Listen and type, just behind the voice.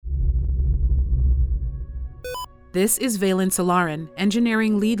This is Valen Solarin,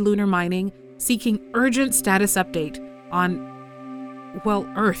 engineering lead lunar mining, seeking urgent status update on,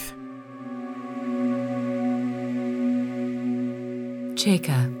 Earth.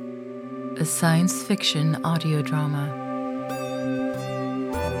 Chaika, a science fiction audio drama.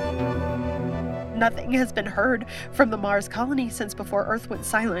 Nothing has been heard from the Mars colony since before Earth went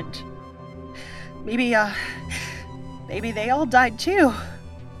silent. Maybe they all died too,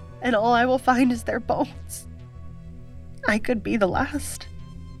 and all I will find is their bones. I could be the last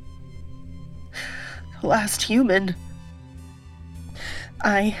human.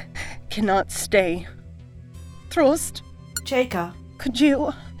 I cannot stay. Trost, Chaika. could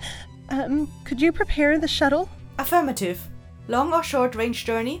you prepare the shuttle? Affirmative. Long or short range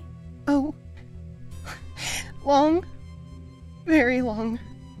journey? Oh, long. Very long.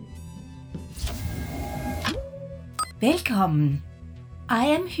 Velkommen. I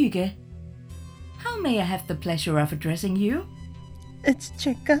am Hygge. How may I have the pleasure of addressing you? It's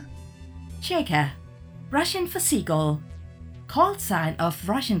Chaika. Chaika, Russian for seagull. Call sign of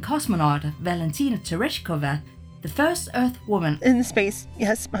Russian cosmonaut Valentina Tereshkova, the first Earth woman. In space,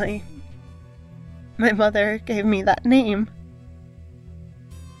 yes, my mother gave me that name.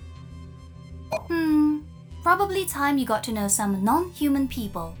 Probably time you got to know some non-human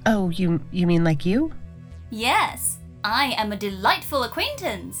people. Oh, you mean like you? Yes, I am a delightful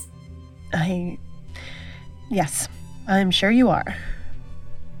acquaintance. Yes, I'm sure you are.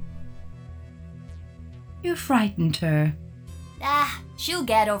 You frightened her. She'll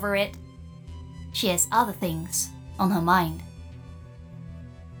get over it. She has other things on her mind.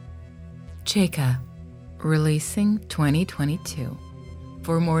 Chaika, releasing 2022.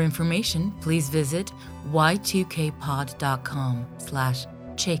 For more information, please visit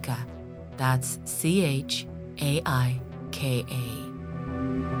y2kpod.com/Chaika. That's CHAIKA.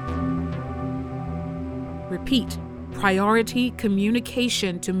 Repeat. Priority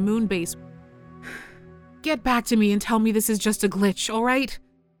communication to Moonbase. Get back to me and tell me this is just a glitch, all right?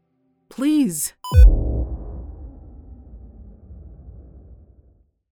 Please.